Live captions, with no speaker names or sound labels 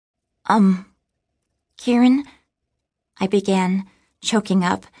Kieran, I began, choking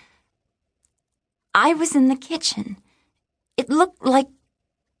up. I was in the kitchen. It looked like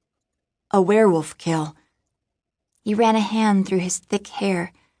a werewolf kill. He ran a hand through his thick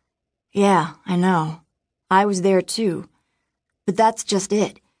hair. Yeah, I know. I was there too. But that's just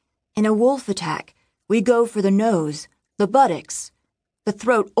it. In a wolf attack, we go for the nose, the buttocks, the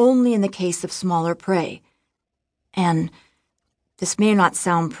throat only in the case of smaller prey. And this may not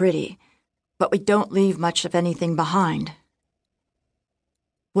sound pretty, but we don't leave much of anything behind.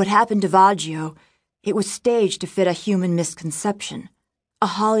 What happened to Vaggio, it was staged to fit a human misconception, a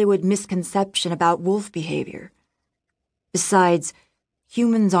Hollywood misconception about wolf behavior. Besides,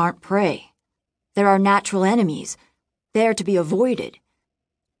 humans aren't prey. They're our natural enemies. They're to be avoided,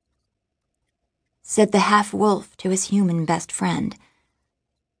 said the half-wolf to his human best friend.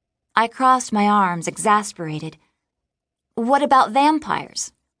 I crossed my arms, exasperated. What about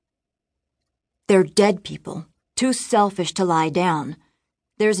vampires? They're dead people, too selfish to lie down.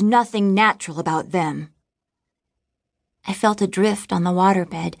 There's nothing natural about them. I felt adrift on the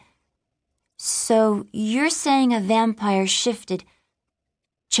waterbed. So you're saying a vampire shifted?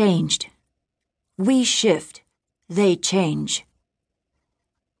 Changed. We shift. They change.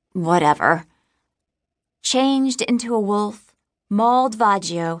 Whatever. Changed into a wolf, mauled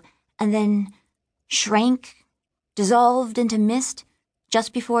Vaggio, and then shrank, dissolved into mist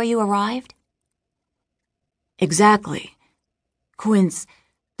just before you arrived? Exactly. Quince,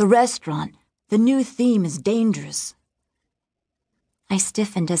 the restaurant, the new theme is dangerous. I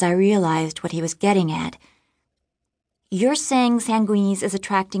stiffened as I realized what he was getting at. You're saying Sanguini's is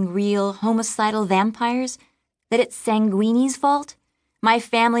attracting real, homicidal vampires? That it's Sanguini's fault? My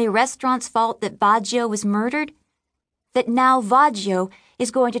family restaurant's fault that Vaggio was murdered? That now Vaggio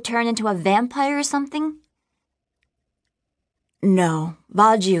is going to turn into a vampire or something? No,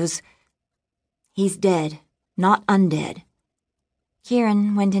 he's dead, not undead.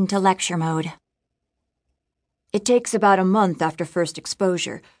 Kieran went into lecture mode. It takes about a month after first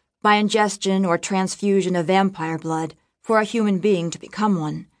exposure, by ingestion or transfusion of vampire blood, for a human being to become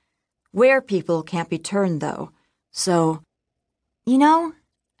one. Were-people can't be turned, though, so... You know,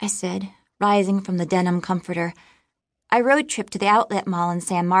 I said, rising from the denim comforter, I road-tripped to the outlet mall in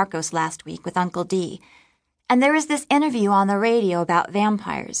San Marcos last week with Uncle D, and there was this interview on the radio about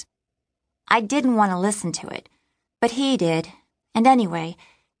vampires. I didn't want to listen to it, but he did, and anyway,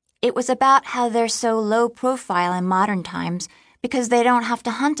 it was about how they're so low profile in modern times because they don't have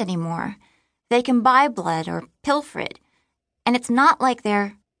to hunt anymore. They can buy blood or pilfer it, and it's not like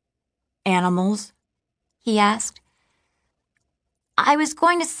they're... Animals? He asked. I was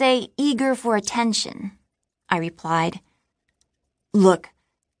going to say eager for attention, I replied. Look,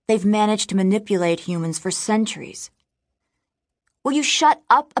 they've managed to manipulate humans for centuries. Will you shut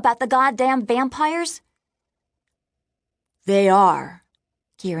up about the goddamn vampires? They are,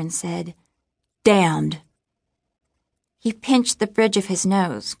 Kieran said. Damned. He pinched the bridge of his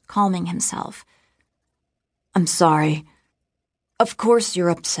nose, calming himself. I'm sorry. Of course you're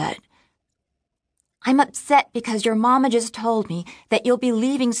upset. I'm upset because your mama just told me that you'll be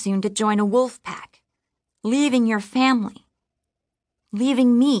leaving soon to join a wolf pack. Leaving your family.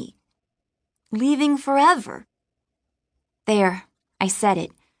 Leaving me. Leaving forever. There, I said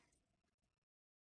it.